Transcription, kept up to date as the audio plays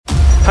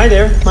Hi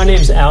there, my name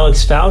is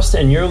Alex Faust,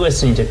 and you're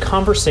listening to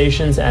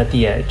Conversations at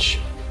the Edge.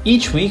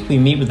 Each week, we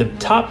meet with a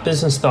top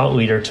business thought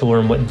leader to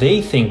learn what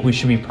they think we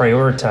should be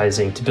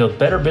prioritizing to build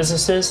better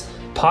businesses,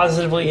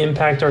 positively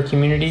impact our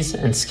communities,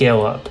 and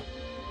scale up.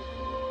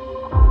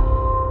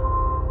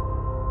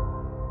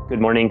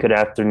 Good morning, good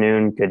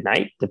afternoon, good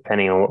night,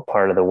 depending on what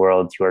part of the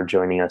world you are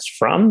joining us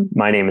from.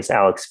 My name is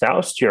Alex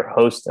Faust, your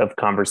host of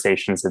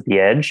Conversations at the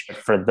Edge.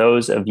 For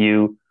those of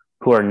you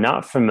who are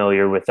not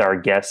familiar with our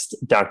guest,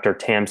 Dr.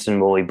 Tamsin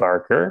Woolley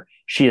Barker,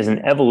 she is an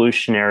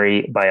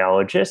evolutionary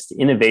biologist,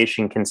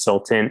 innovation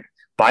consultant,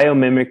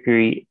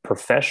 biomimicry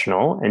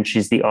professional, and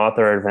she's the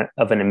author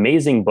of an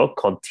amazing book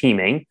called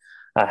Teaming,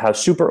 How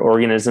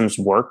Superorganisms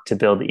Work to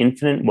Build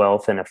Infinite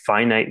Wealth in a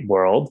Finite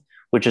World,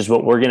 which is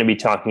what we're going to be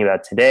talking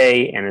about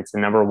today. And it's a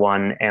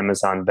 #1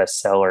 Amazon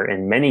bestseller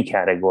in many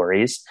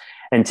categories.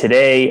 And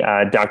today,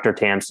 Dr.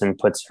 Tamsin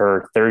puts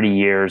her 30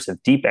 years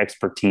of deep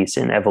expertise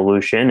in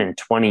evolution and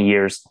 20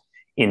 years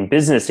in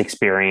business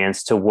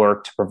experience to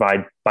work to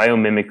provide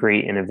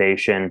biomimicry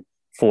innovation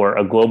for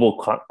a global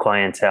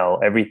clientele,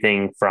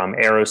 everything from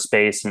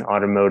aerospace and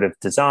automotive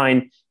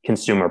design,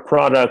 consumer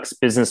products,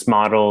 business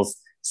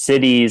models,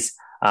 cities.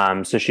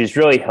 So she's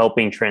really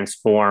helping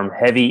transform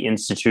heavy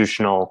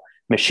institutional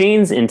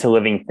machines into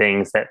living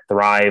things that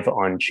thrive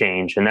on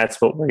change. And that's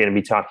what we're going to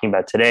be talking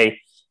about today.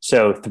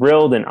 So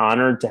thrilled and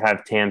honored to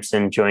have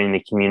Tamsin joining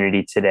the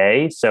community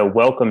today. So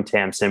welcome,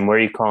 Tamsin. Where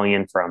are you calling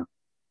in from?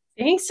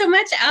 Thanks so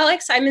much,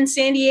 Alex. I'm in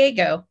San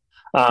Diego.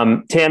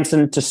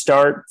 Tamsin, to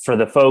start, for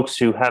the folks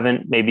who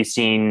haven't maybe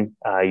seen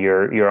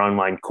your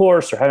online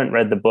course or haven't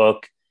read the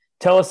book,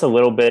 tell us a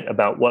little bit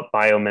about what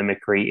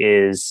biomimicry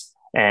is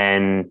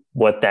and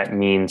what that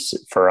means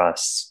for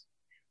us.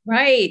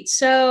 Right.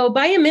 So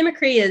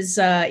biomimicry is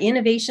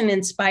innovation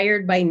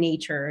inspired by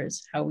nature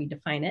is how we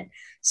define it.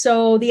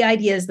 So the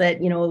idea is that,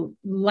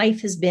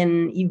 life has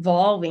been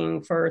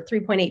evolving for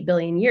 3.8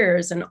 billion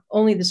years and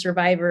only the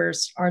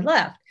survivors are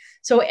left.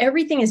 So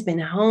everything has been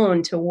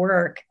honed to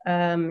work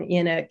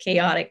in a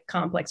chaotic,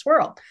 complex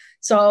world.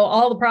 So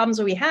all the problems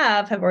that we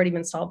have already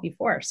been solved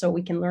before. So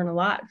we can learn a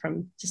lot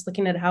from just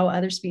looking at how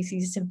other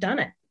species have done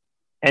it.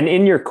 And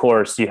in your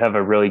course, you have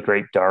a really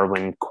great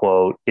Darwin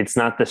quote. It's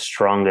not the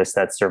strongest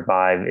that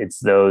survive, it's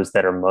those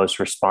that are most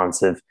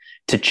responsive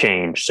to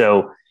change.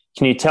 So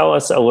can you tell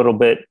us a little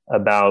bit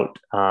about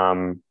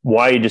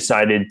why you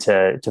decided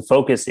to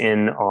focus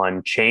in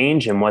on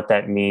change and what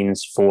that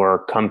means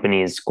for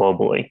companies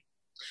globally?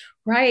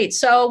 Right.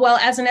 So, well,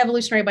 as an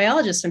evolutionary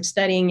biologist, I'm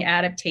studying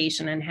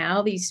adaptation and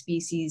how these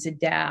species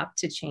adapt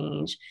to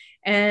change.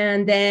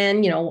 And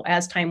then,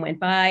 as time went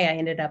by, I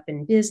ended up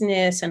in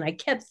business and I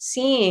kept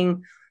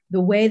seeing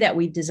the way that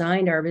we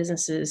designed our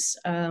businesses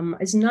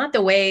is not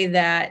the way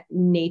that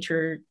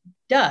nature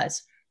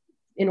does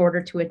in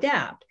order to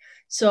adapt.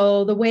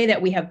 So the way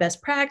that we have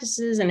best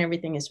practices and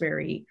everything is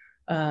very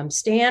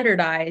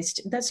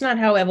standardized, that's not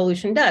how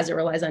evolution does. It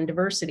relies on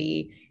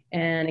diversity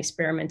and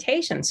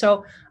experimentation.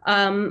 So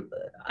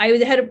I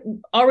had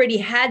already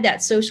had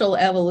that social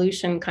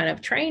evolution kind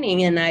of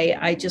training, and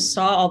I just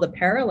saw all the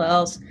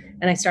parallels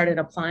and I started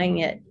applying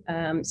it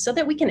so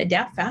that we can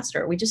adapt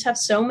faster. We just have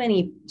so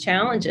many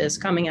challenges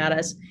coming at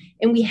us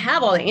and we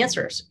have all the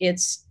answers.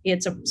 It's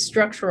a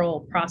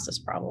structural process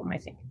problem, I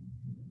think.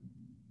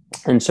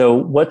 And so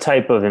what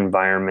type of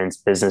environments,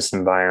 business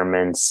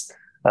environments,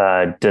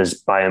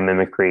 does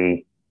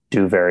biomimicry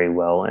do very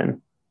well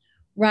in?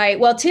 Right.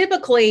 Well,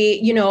 typically,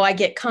 I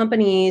get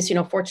companies,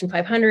 Fortune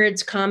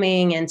 500s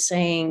coming and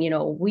saying,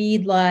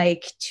 we'd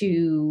like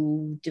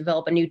to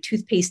develop a new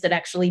toothpaste that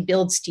actually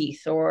builds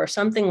teeth or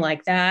something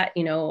like that.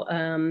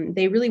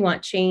 They really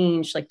want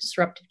change, like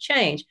disruptive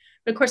change.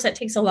 But of course, that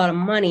takes a lot of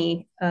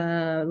money,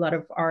 a lot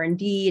of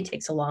R&D. It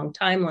takes a long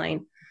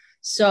timeline.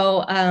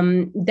 So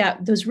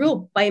those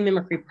real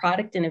biomimicry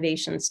product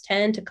innovations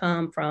tend to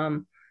come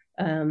from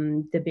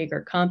the bigger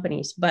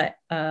companies. But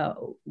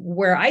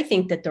where I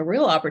think that the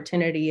real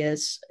opportunity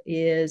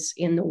is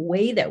in the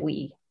way that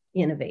we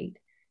innovate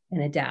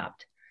and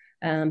adapt.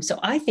 So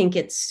I think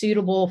it's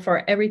suitable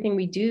for everything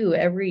we do,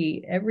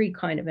 every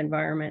kind of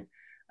environment,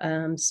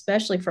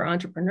 especially for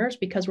entrepreneurs,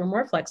 because we're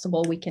more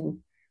flexible. We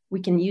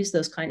can use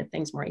those kind of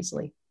things more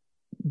easily.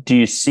 Do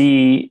you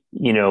see,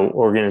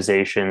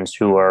 organizations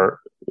who are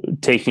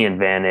taking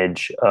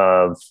advantage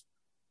of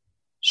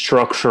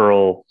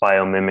structural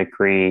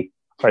biomimicry?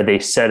 Are they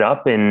set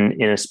up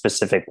in a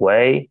specific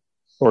way,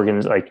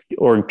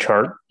 org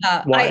chart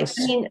wise?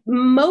 I mean,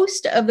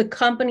 most of the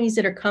companies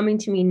that are coming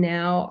to me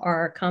now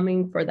are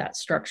coming for that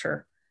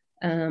structure,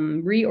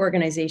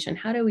 reorganization.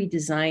 How do we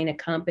design a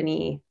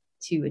company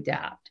to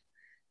adapt?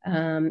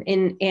 And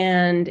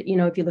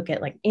if you look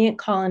at like ant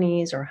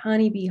colonies or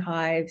honeybee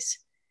hives,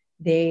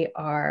 they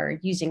are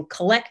using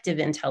collective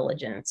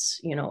intelligence.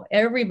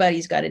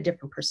 Everybody's got a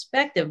different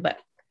perspective, but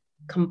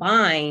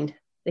combined,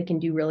 they can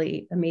do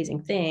really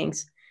amazing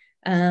things.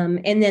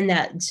 And then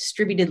that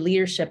distributed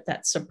leadership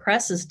that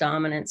suppresses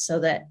dominance so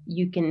that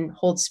you can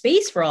hold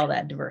space for all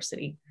that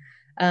diversity.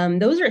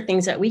 Those are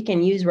things that we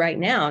can use right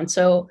now. And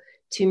so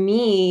to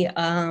me,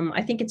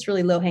 I think it's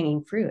really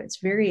low-hanging fruit. It's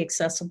very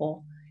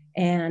accessible,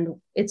 and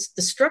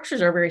the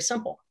structures are very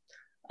simple.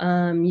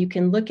 You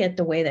can look at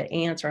the way that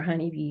ants or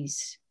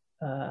honeybees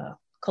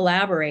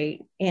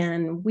collaborate,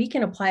 and we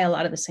can apply a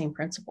lot of the same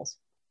principles.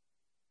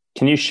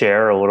 Can you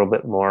share a little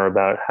bit more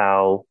about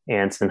how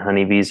ants and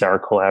honeybees are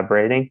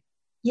collaborating?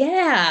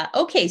 Yeah.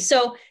 Okay.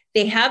 So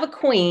they have a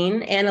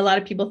queen, and a lot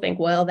of people think,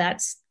 well,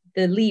 that's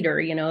the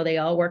leader, they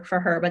all work for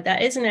her, but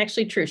that isn't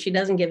actually true. She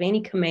doesn't give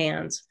any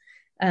commands.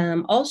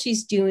 All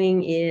she's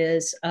doing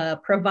is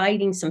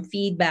providing some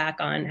feedback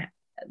on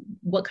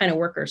what kind of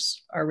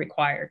workers are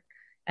required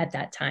at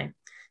that time.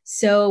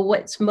 So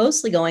what's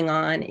mostly going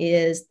on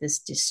is this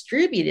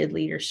distributed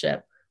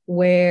leadership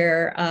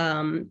where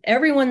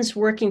everyone's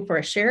working for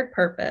a shared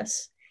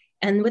purpose.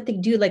 And what they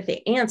do, like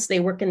the ants,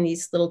 they work in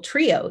these little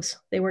trios.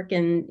 They work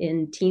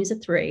in teams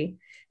of 3.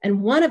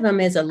 And one of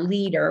them is a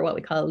leader, what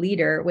we call a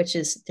leader, which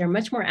is they're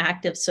much more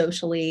active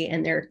socially,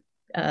 and they're,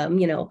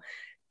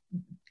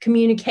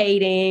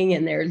 communicating,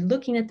 and they're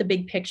looking at the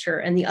big picture.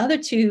 And the other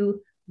 2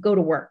 go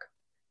to work.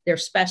 They're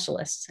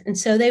specialists. And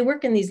so they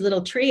work in these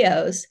little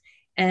trios.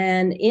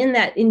 And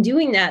in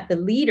doing that, the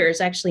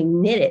leaders actually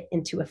knit it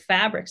into a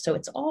fabric. So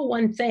it's all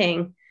one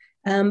thing,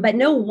 but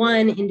no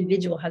one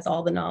individual has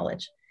all the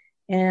knowledge.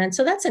 And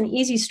so that's an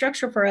easy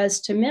structure for us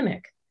to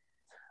mimic.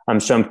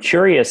 So I'm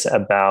curious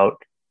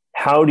about,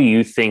 how do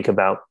you think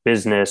about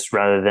business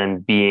rather than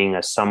being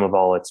a sum of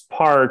all its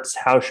parts?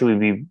 How should we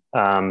be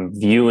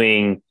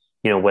viewing,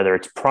 whether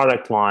it's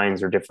product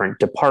lines or different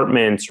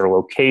departments or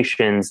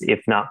locations,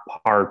 if not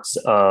parts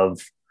of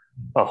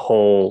a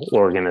whole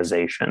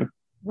organization?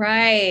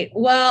 Right.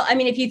 Well, I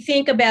mean, if you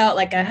think about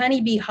like a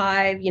honeybee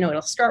hive,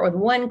 it'll start with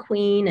one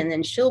queen, and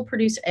then she'll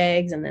produce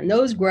eggs, and then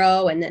those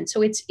grow. And then,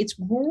 so it's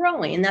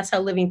growing, and that's how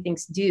living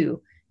things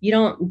do. You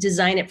don't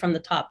design it from the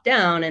top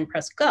down and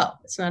press go.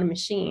 It's not a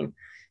machine.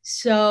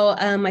 So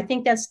I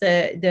think that's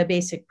the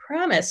basic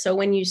premise. So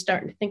when you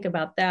start to think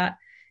about that,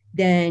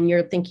 then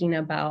you're thinking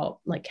about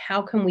like,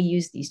 how can we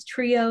use these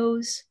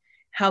trios?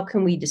 How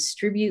can we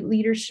distribute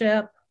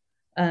leadership?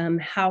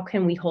 How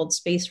can we hold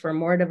space for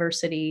more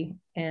diversity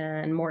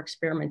and more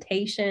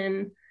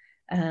experimentation?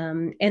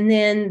 And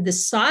then the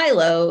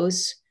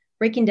silos,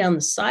 breaking down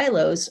the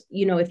silos,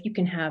 if you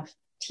can have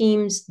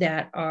teams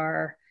that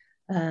are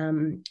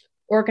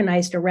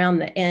organized around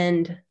the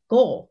end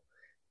goal,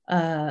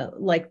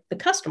 like the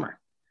customer.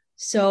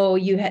 So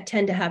you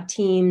tend to have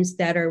teams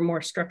that are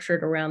more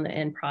structured around the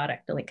end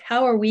product. Like,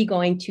 how are we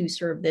going to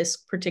serve this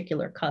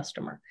particular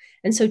customer?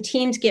 And so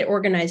teams get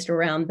organized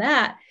around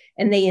that,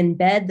 and they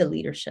embed the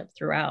leadership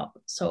throughout.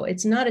 So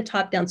it's not a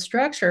top-down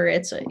structure.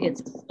 It's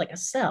like a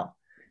cell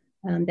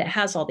that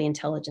has all the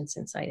intelligence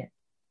inside it.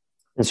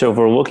 And so if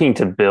we're looking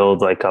to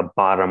build like a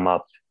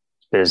bottom-up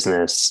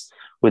business,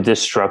 would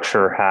this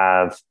structure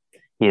have,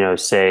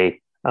 say,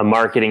 a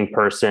marketing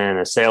person,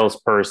 a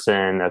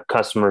salesperson, a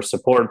customer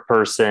support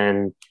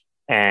person,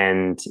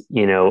 and,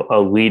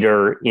 a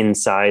leader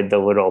inside the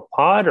little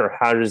pod? Or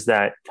how does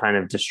that kind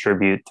of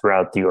distribute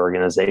throughout the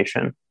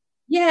organization?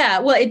 Yeah,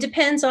 well, it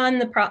depends on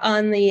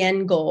the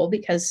end goal,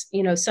 because,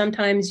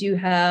 sometimes you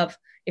have,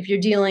 if you're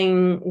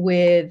dealing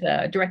with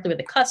directly with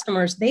the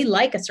customers, they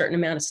like a certain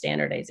amount of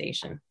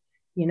standardization.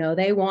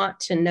 They want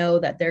to know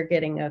that they're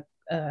getting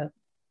a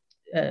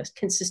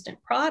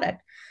consistent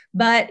product.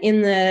 But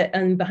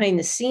behind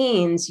the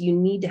scenes, you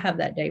need to have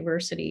that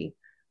diversity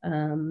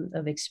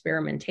of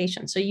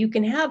experimentation. So you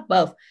can have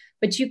both,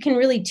 but you can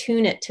really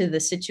tune it to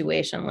the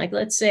situation. Like,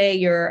 let's say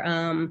you're,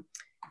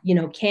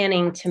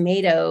 canning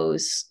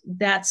tomatoes.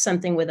 That's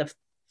something with a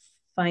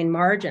fine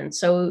margin.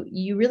 So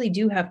you really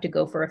do have to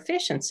go for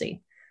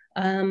efficiency.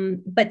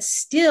 But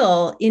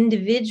still,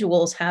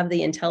 individuals have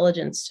the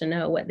intelligence to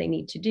know what they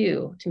need to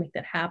do to make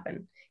that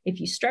happen if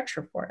you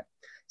structure for it.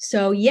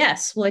 So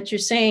yes, what you're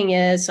saying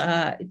is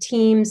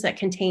teams that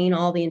contain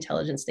all the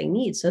intelligence they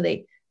need. So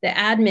the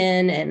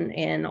admin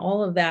and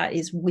all of that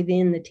is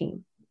within the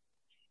team.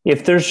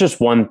 If there's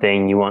just one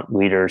thing you want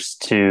leaders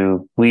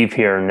to leave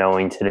here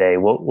knowing today,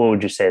 what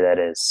would you say that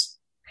is?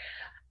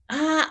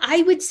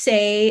 I would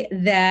say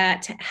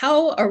that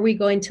how are we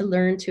going to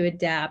learn to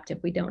adapt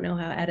if we don't know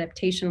how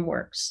adaptation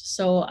works?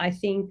 So I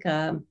think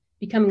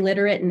becoming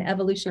literate in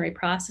evolutionary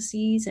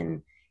processes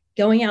and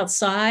going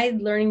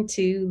outside, learning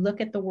to look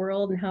at the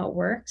world and how it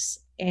works,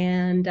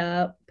 and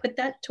put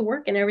that to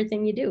work in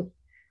everything you do,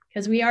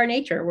 because we are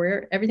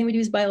nature. Everything we do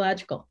is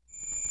biological.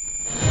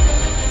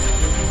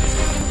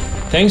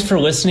 Thanks for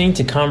listening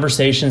to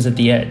Conversations at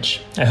the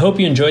Edge. I hope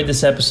you enjoyed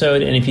this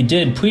episode, and if you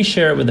did, please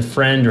share it with a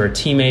friend or a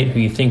teammate who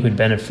you think would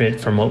benefit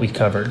from what we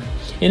covered.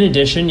 In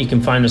addition, you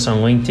can find us on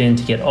LinkedIn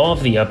to get all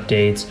of the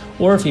updates,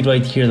 or if you'd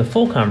like to hear the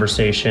full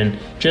conversation,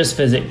 just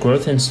visit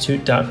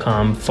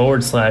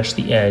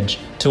growthinstitute.com/the edge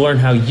to learn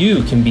how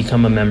you can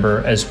become a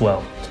member as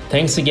well.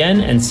 Thanks again,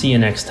 and see you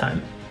next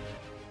time.